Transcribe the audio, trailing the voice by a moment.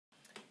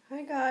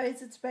Hi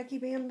guys, it's Becky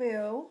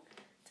Bamboo.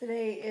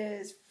 Today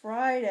is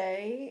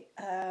Friday,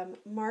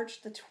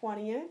 March the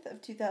 20th of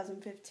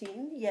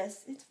 2015.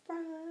 Yes, it's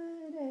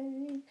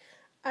Friday.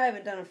 I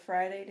haven't done a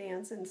Friday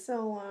dance in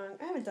so long.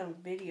 I haven't done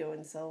a video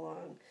in so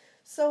long.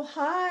 So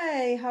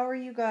hi, how are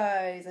you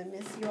guys? I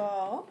miss you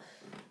all.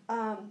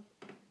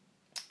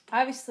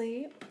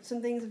 Obviously,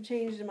 some things have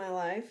changed in my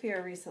life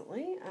here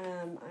recently.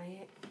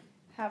 I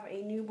have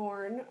a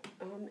newborn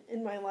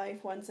in my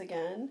life once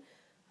again.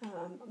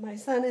 My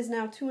son is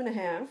now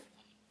 2.5.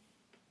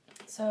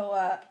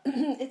 So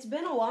it's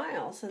been a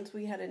while since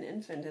we had an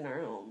infant in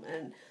our home,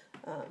 and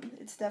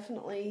it's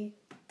definitely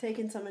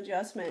taken some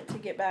adjustment to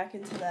get back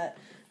into that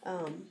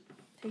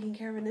taking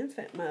care of an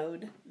infant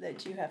mode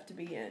that you have to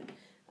be in.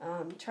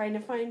 Trying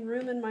to find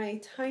room in my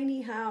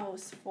tiny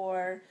house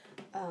for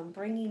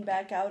bringing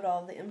back out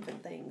all the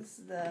infant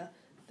things, the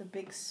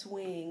big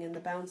swing and the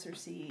bouncer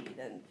seat,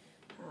 and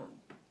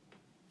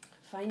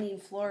finding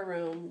floor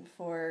room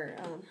for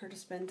her to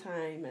spend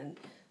time, and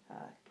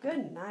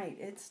good night.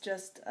 It's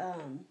just,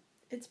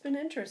 it's been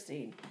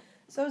interesting.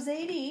 So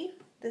Zadie,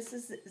 this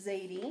is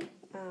Zadie.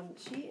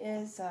 She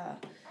is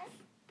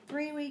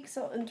 3 weeks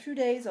and 2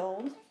 days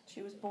old.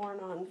 She was born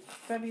on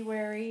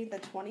February the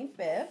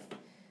 25th.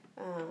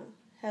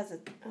 Has a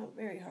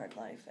very hard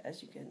life,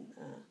 as you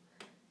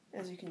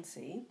can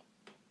see.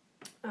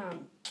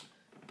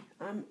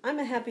 I'm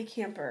a happy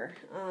camper.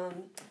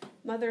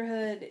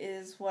 Motherhood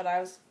is what I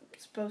was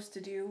supposed to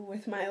do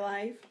with my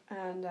life,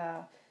 and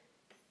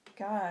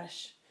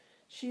gosh,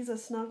 she's a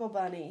snuggle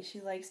bunny. She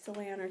likes to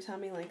lay on her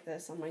tummy like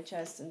this on my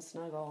chest and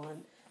snuggle,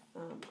 and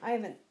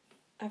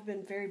I've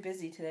been very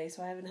busy today,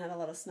 so I haven't had a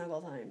lot of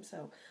snuggle time,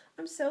 so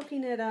I'm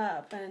soaking it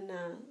up, and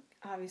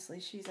obviously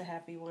she's a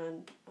happy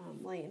one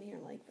laying here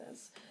like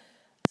this.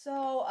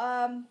 So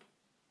I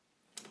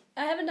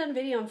haven't done a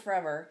video in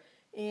forever,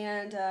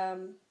 and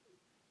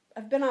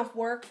I've been off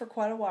work for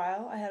quite a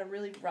while. I had a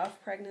really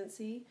rough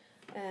pregnancy,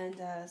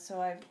 and so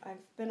I've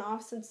been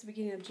off since the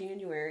beginning of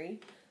January,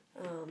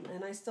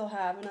 and I still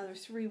have another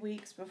 3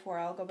 weeks before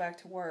I'll go back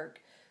to work.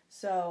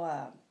 So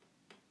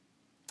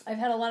I've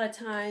had a lot of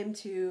time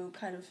to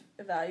kind of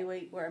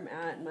evaluate where I'm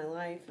at in my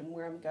life and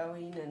where I'm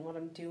going and what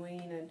I'm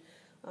doing and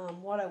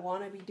what I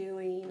want to be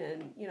doing,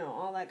 and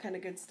all that kind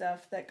of good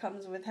stuff that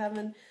comes with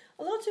having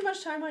a little too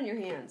much time on your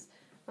hands.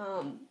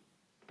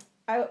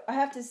 I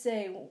have to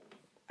say,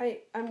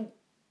 I'm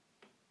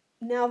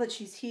now that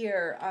she's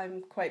here,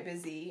 I'm quite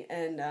busy,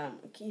 and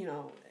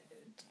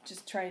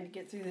just trying to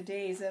get through the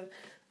days of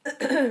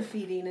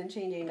feeding and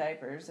changing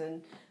diapers,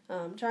 and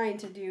trying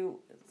to do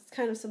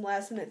kind of some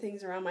last minute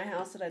things around my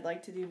house that I'd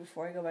like to do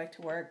before I go back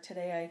to work.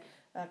 Today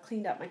I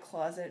cleaned up my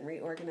closet and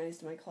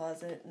reorganized my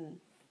closet, and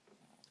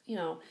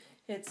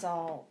it's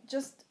all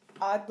just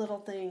odd little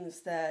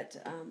things that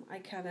I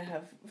kind of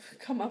have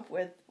come up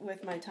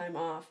with my time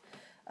off.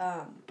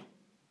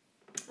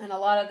 And a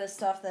lot of the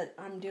stuff that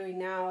I'm doing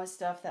now is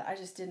stuff that I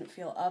just didn't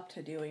feel up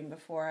to doing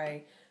before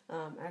I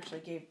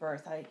actually gave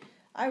birth.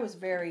 I was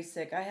very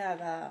sick. I had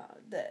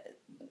the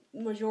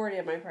majority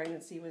of my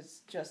pregnancy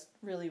was just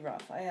really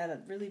rough. I had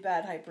a really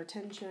bad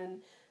hypertension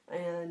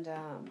and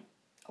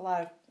a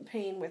lot of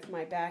pain with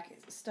my back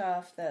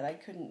stuff that I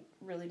couldn't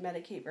really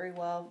medicate very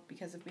well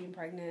because of being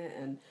pregnant,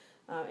 and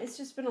it's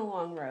just been a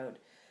long road.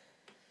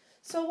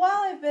 So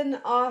while I've been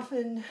off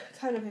and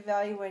kind of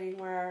evaluating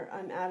where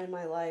I'm at in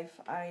my life,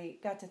 I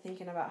got to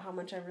thinking about how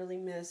much I really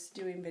miss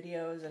doing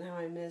videos and how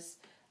I miss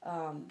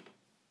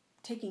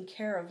taking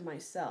care of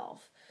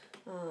myself.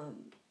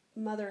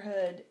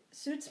 Motherhood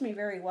suits me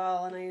very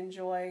well, and I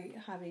enjoy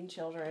having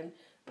children,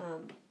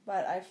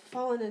 but I've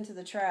fallen into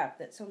the trap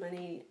that so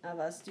many of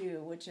us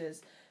do, which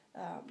is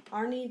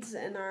our needs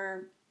and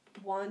our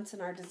wants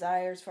and our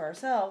desires for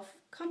ourselves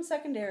come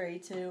secondary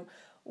to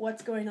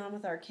what's going on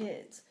with our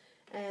kids.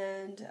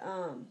 And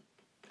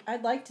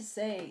I'd like to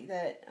say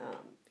that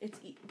it's,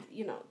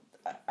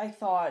 I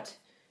thought,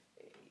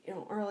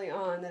 early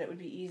on that it would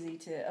be easy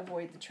to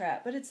avoid the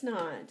trap, but it's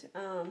not.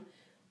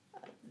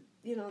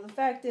 The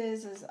fact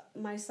is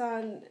my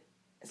son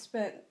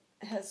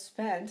has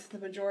spent the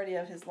majority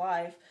of his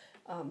life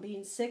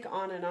being sick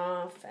on and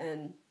off,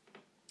 and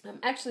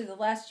actually the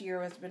last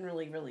year has been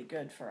really, really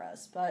good for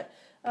us. But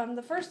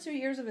the first 2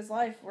 years of his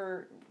life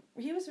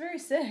he was very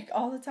sick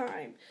all the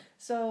time.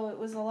 So it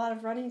was a lot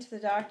of running to the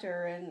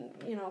doctor and,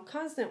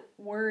 constant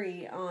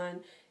worry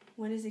on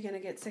when is he going to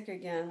get sick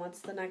again?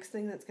 What's the next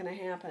thing that's going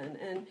to happen?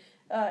 And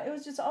it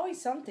was just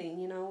always something,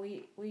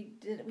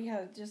 we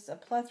had just a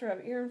plethora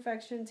of ear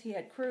infections. He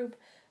had croup.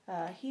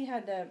 He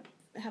had to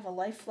have a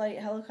life flight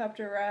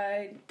helicopter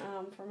ride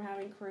from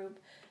having croup.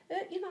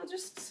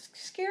 Just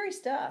scary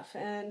stuff.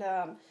 And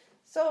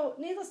so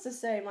needless to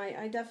say,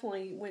 I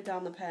definitely went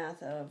down the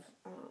path of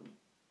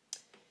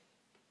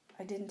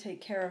I didn't take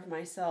care of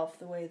myself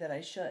the way that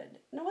I should.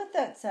 Now, with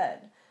that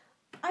said,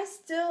 I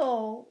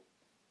still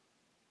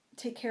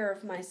take care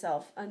of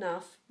myself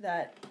enough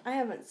that I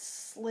haven't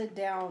slid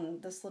down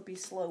the slippy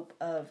slope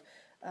of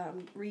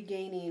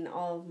regaining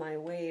all of my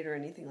weight or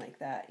anything like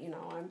that.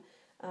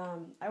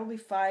 I will be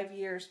 5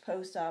 years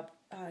post-op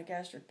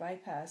gastric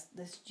bypass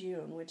this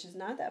June, which is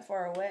not that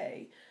far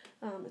away.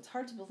 It's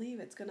hard to believe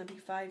it's going to be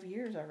 5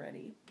 years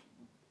already.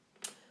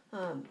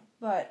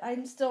 But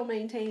I'm still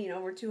maintaining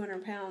over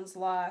 200 pounds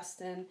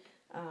lost, and,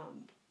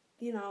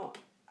 you know,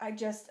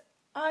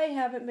 I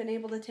haven't been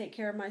able to take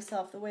care of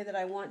myself the way that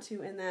I want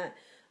to, in that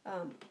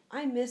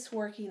I miss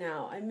working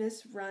out. I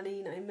miss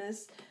running. I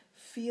miss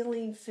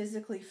feeling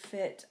physically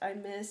fit. I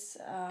miss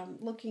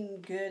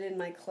looking good in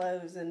my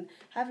clothes and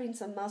having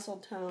some muscle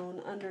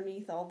tone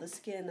underneath all the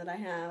skin that I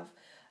have.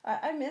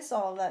 I miss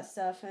all of that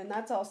stuff, and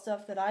that's all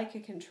stuff that I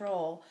could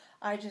control.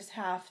 I just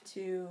have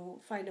to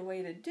find a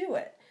way to do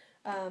it.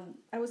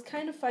 I was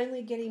kind of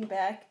finally getting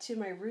back to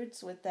my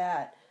roots with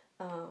that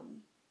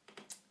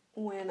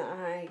when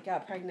I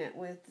got pregnant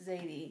with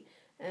Zadie.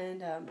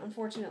 And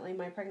unfortunately,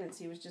 my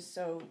pregnancy was just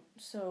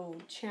so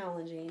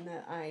challenging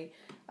that I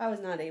was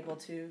not able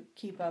to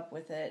keep up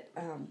with it.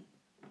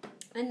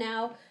 And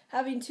now,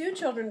 having 2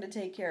 children to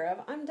take care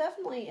of, I'm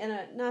definitely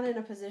not in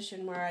a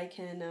position where I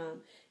can,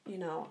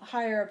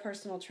 hire a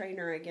personal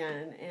trainer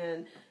again,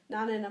 and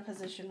not in a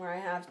position where I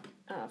have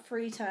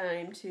free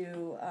time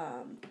to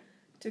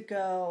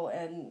go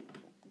and,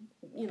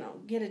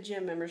 get a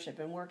gym membership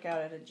and work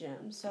out at a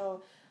gym.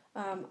 So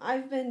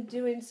I've been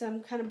doing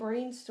some kind of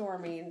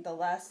brainstorming the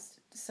last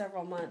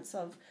several months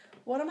of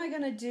what am I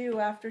going to do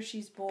after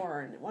she's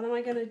born? What am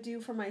I going to do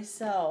for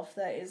myself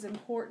that is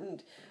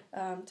important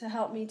to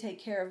help me take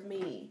care of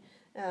me?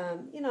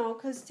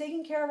 Because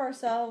taking care of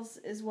ourselves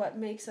is what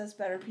makes us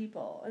better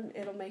people. And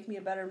it'll make me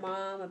a better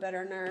mom, a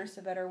better nurse,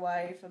 a better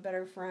wife, a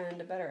better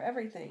friend, a better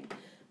everything.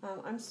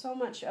 I'm so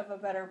much of a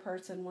better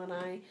person when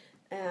I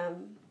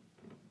am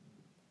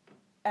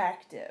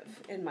active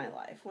in my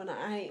life, when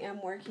I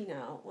am working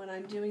out, when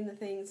I'm doing the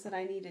things that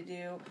I need to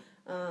do,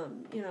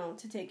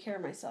 to take care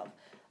of myself.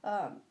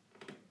 I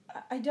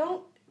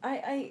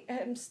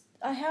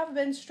have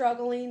been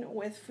struggling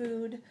with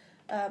food,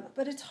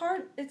 but it's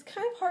hard. It's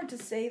kind of hard to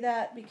say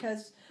that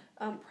because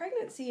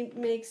pregnancy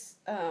makes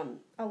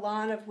a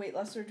lot of weight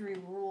loss surgery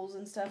rules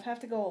and stuff have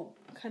to go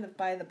kind of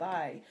by the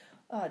by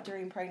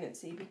during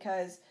pregnancy,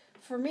 because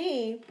for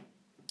me,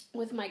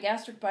 with my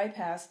gastric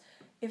bypass,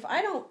 if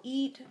I don't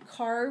eat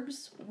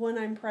carbs when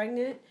I'm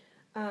pregnant,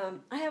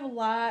 I have a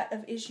lot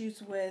of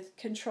issues with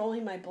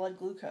controlling my blood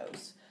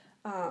glucose.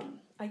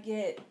 I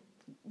get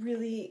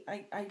really,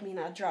 I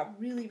drop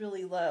really,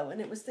 really low.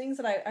 And it was things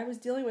that I was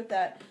dealing with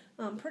that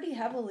pretty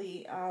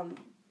heavily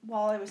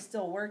while I was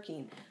still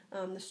working.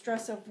 The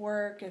stress of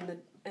work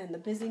and the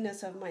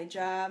busyness of my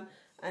job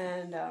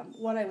and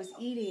what I was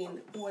eating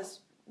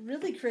was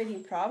really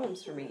creating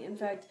problems for me. In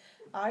fact,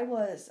 I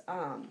was...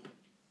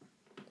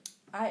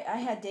 I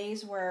had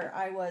days where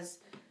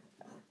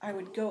I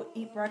would go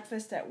eat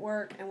breakfast at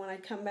work, and when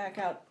I'd come back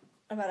out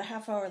about a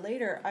half hour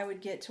later, I would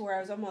get to where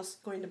I was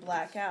almost going to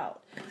black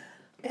out.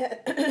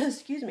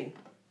 Excuse me.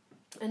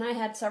 And I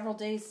had several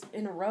days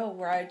in a row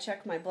where I'd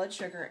check my blood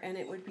sugar, and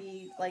it would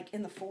be like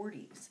in the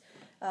 40s,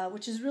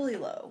 which is really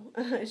low.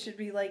 It should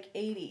be like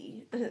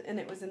 80, and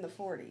it was in the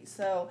 40s.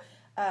 So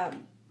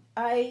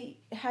I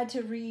had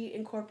to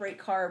reincorporate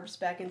carbs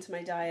back into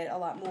my diet a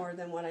lot more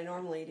than what I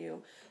normally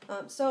do.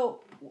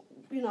 So,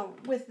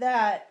 with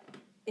that,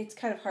 it's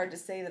kind of hard to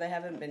say that I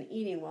haven't been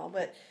eating well,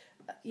 but,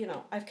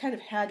 I've kind of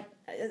had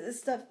the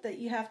stuff that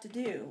you have to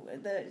do,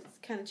 the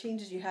kind of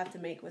changes you have to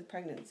make with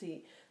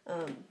pregnancy.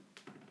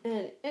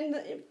 And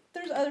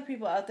there's other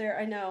people out there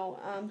I know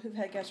who've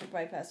had gastric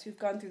bypass, who've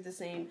gone through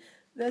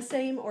the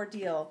same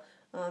ordeal.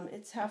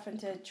 It's having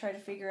to try to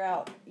figure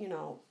out,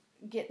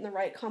 getting the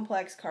right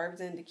complex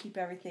carbs in to keep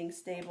everything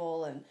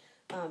stable, and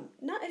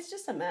it's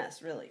just a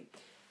mess, really.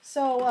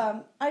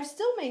 So I've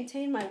still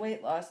maintained my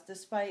weight loss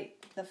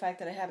despite the fact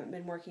that I haven't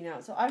been working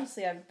out. So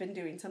obviously I've been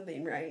doing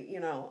something right,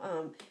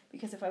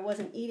 because if I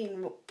wasn't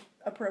eating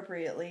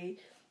appropriately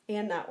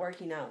and not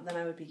working out, then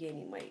I would be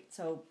gaining weight.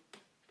 So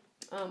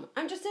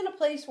I'm just in a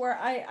place where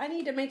I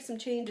need to make some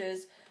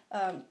changes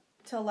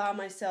to allow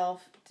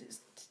myself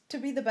to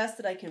be the best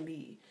that I can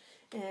be.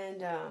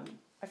 And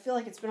I feel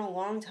like it's been a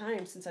long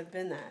time since I've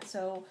been that.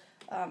 So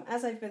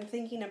as I've been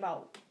thinking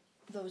about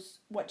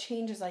what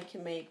changes I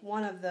can make,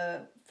 one of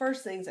the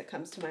first things that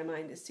comes to my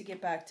mind is to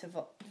get back to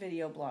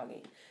video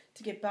blogging,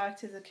 to get back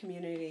to the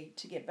community,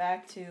 to get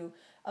back to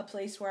a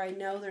place where I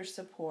know there's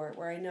support,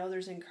 where I know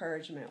there's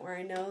encouragement, where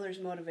I know there's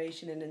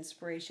motivation and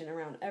inspiration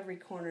around every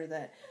corner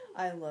that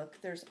I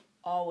look. There's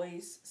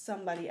always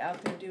somebody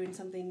out there doing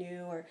something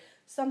new or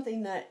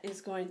something that is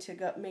going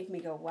to make me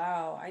go,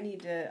 wow, I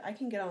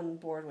can get on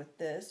board with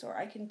this, or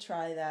I can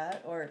try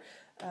that, or,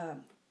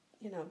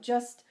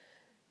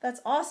 that's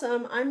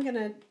awesome. I'm going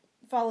to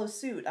follow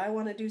suit. I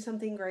want to do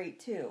something great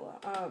too.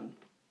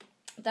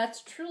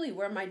 That's truly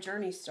where my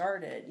journey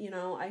started.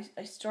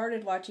 I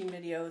started watching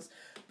videos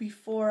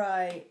before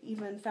I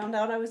even found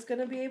out I was going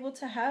to be able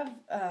to have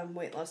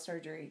weight loss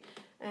surgery.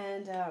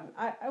 And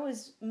I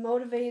was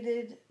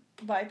motivated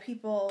by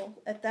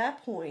people at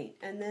that point.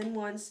 And then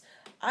once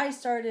I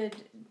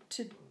started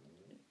to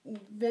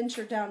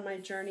venture down my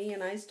journey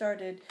and I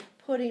started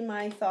putting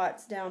my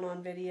thoughts down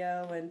on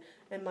video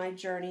and my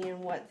journey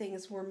and what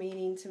things were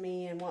meaning to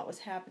me and what was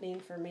happening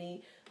for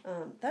me,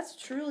 that's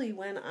truly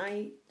when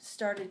I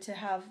started to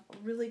have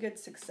really good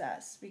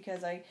success,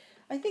 because I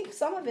think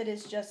some of it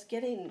is just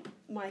getting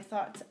my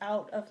thoughts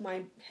out of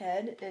my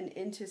head and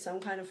into some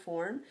kind of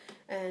form,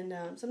 and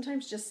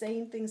sometimes just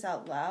saying things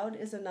out loud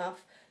is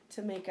enough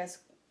to make us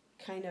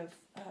kind of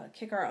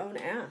kick our own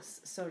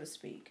ass, so to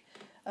speak.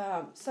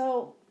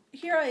 So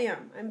here I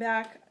am. I'm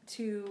back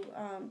to,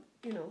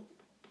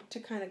 to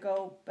kind of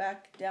go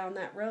back down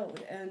that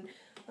road. And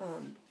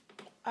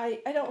I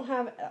don't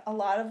have a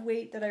lot of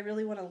weight that I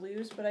really want to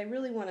lose, but I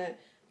really want to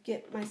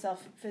get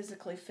myself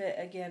physically fit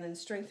again and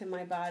strengthen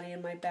my body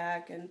and my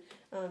back and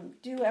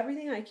do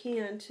everything I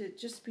can to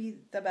just be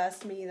the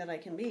best me that I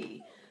can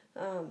be.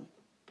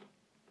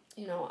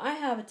 I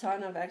have a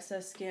ton of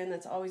excess skin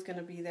that's always going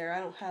to be there. I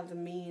don't have the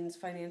means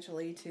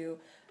financially to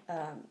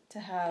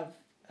have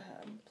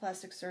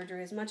plastic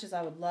surgery, as much as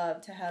I would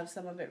love to have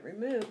some of it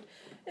removed.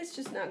 It's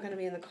just not going to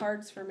be in the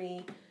cards for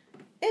me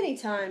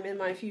anytime in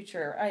my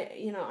future.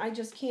 I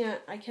just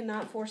can't. I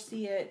cannot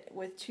foresee it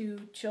with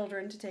 2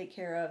 children to take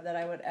care of, that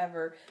I would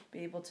ever be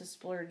able to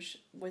splurge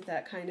with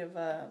that kind of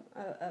a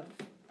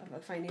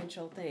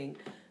financial thing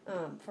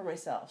for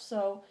myself.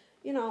 So,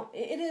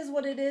 it is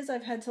what it is.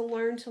 I've had to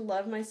learn to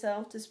love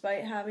myself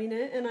despite having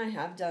it, and I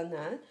have done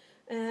that.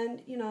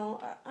 And,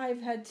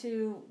 I've had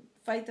to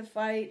fight the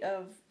fight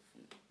of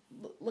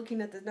looking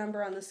at the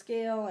number on the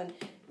scale. And,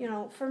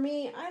 for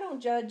me, I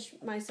don't judge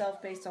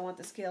myself based on what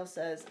the scale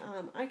says.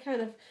 I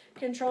kind of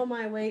control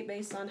my weight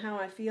based on how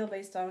I feel,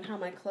 based on how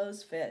my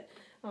clothes fit.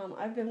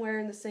 I've been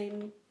wearing the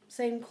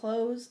same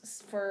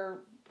clothes for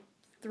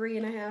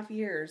 3.5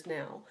 years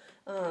now.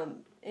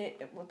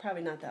 Well,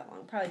 probably not that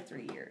long, probably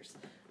 3 years.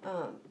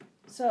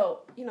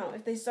 So,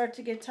 if they start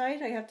to get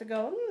tight, I have to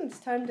go, it's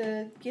time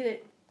to get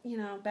it,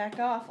 back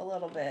off a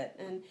little bit.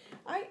 And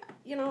I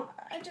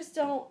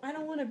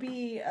don't want to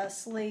be a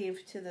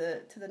slave to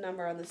the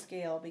number on the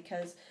scale,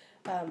 because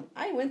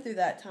I went through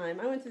that time.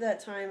 I went through that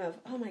time of,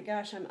 oh my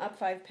gosh, I'm up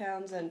 5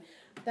 pounds, and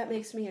that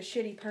makes me a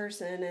shitty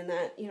person, and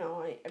that,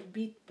 I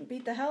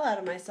beat the hell out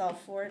of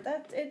myself for it.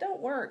 It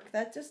don't work.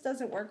 That just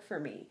doesn't work for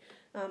me.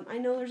 I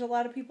know there's a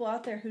lot of people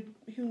out there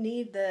who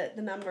need the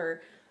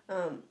number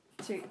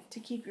to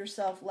keep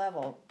yourself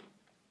level.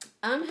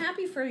 I'm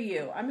happy for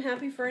you. I'm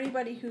happy for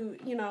anybody who,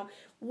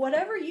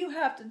 whatever you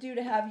have to do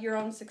to have your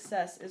own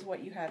success is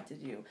what you have to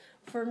do.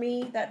 For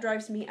me, that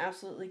drives me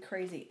absolutely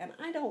crazy, and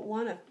I don't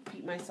want to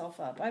beat myself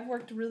up. I've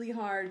worked really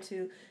hard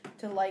to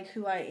like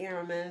who I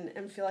am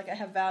and feel like I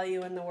have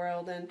value in the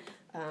world, and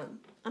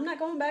I'm not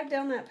going back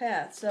down that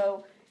path.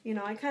 So,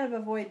 I kind of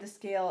avoid the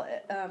scale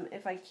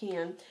if I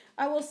can.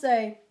 I will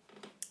say,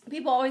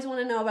 people always want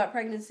to know about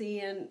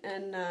pregnancy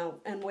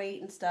and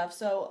weight and stuff,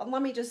 so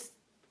let me just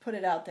put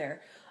it out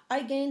there.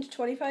 I gained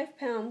 25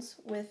 pounds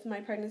with my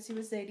pregnancy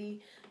with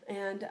Zadie,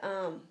 and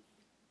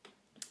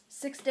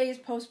 6 days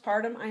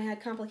postpartum, I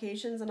had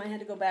complications, and I had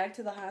to go back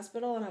to the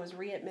hospital, and I was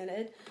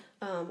readmitted.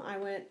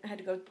 I had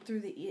to go through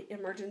the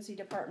emergency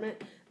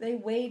department. They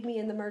weighed me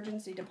in the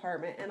emergency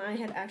department, and I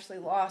had actually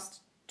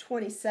lost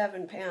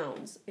 27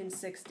 pounds in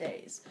 6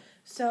 days.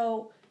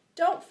 So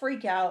don't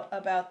freak out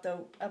about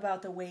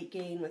the weight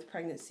gain with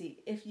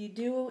pregnancy. If you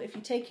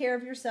take care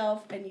of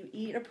yourself and you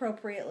eat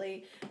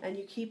appropriately and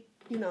you keep,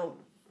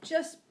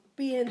 just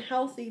being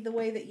healthy the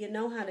way that you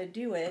know how to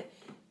do it,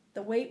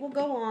 the weight will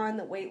go on,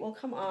 the weight will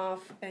come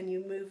off, and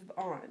you move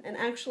on. And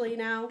actually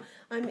now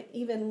I'm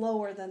even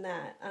lower than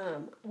that,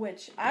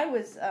 which I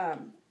was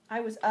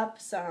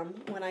up some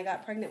when I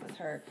got pregnant with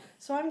her.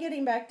 So I'm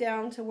getting back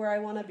down to where I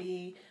want to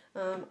be.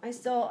 I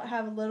still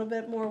have a little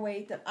bit more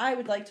weight that I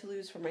would like to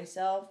lose for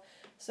myself.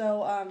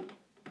 So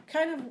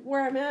kind of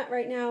where I'm at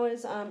right now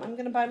is I'm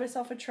going to buy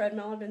myself a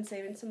treadmill. I've been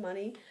saving some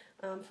money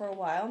for a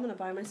while. I'm going to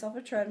buy myself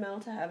a treadmill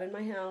to have in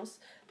my house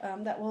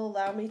that will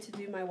allow me to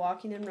do my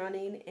walking and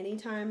running any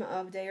time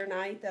of day or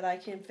night that I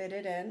can fit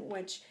it in,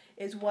 which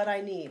is what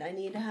I need. I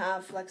need to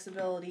have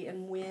flexibility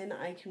in when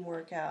I can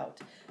work out.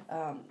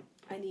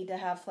 I need to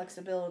have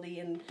flexibility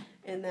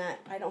in that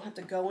I don't have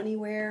to go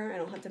anywhere. I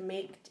don't have to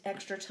make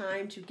extra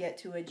time to get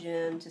to a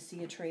gym, to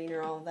see a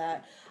trainer, all of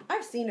that.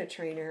 I've seen a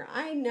trainer.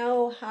 I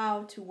know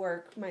how to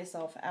work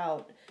myself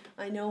out.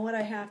 I know what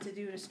I have to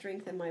do to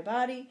strengthen my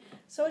body.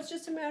 So it's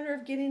just a matter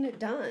of getting it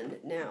done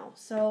now.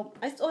 So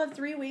I still have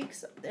 3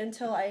 weeks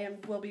until I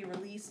will be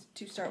released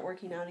to start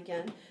working out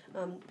again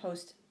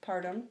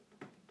postpartum.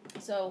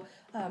 So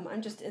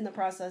I'm just in the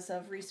process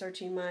of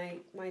researching my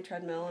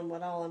treadmill and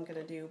what all I'm going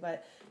to do.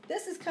 But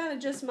this is kind of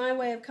just my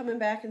way of coming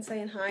back and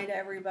saying hi to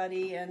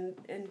everybody and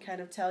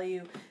kind of tell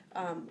you,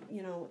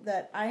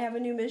 that I have a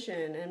new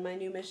mission. And my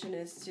new mission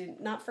is to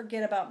not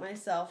forget about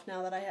myself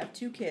now that I have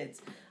 2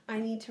 kids. I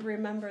need to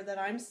remember that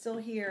I'm still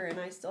here and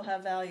I still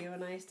have value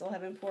and I still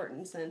have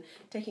importance. And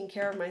taking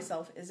care of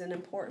myself is an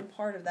important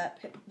part of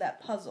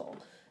that puzzle.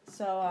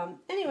 So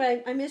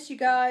anyway, I miss you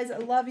guys. I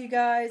love you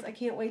guys. I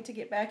can't wait to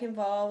get back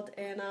involved,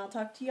 and I'll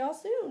talk to y'all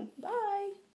soon. Bye.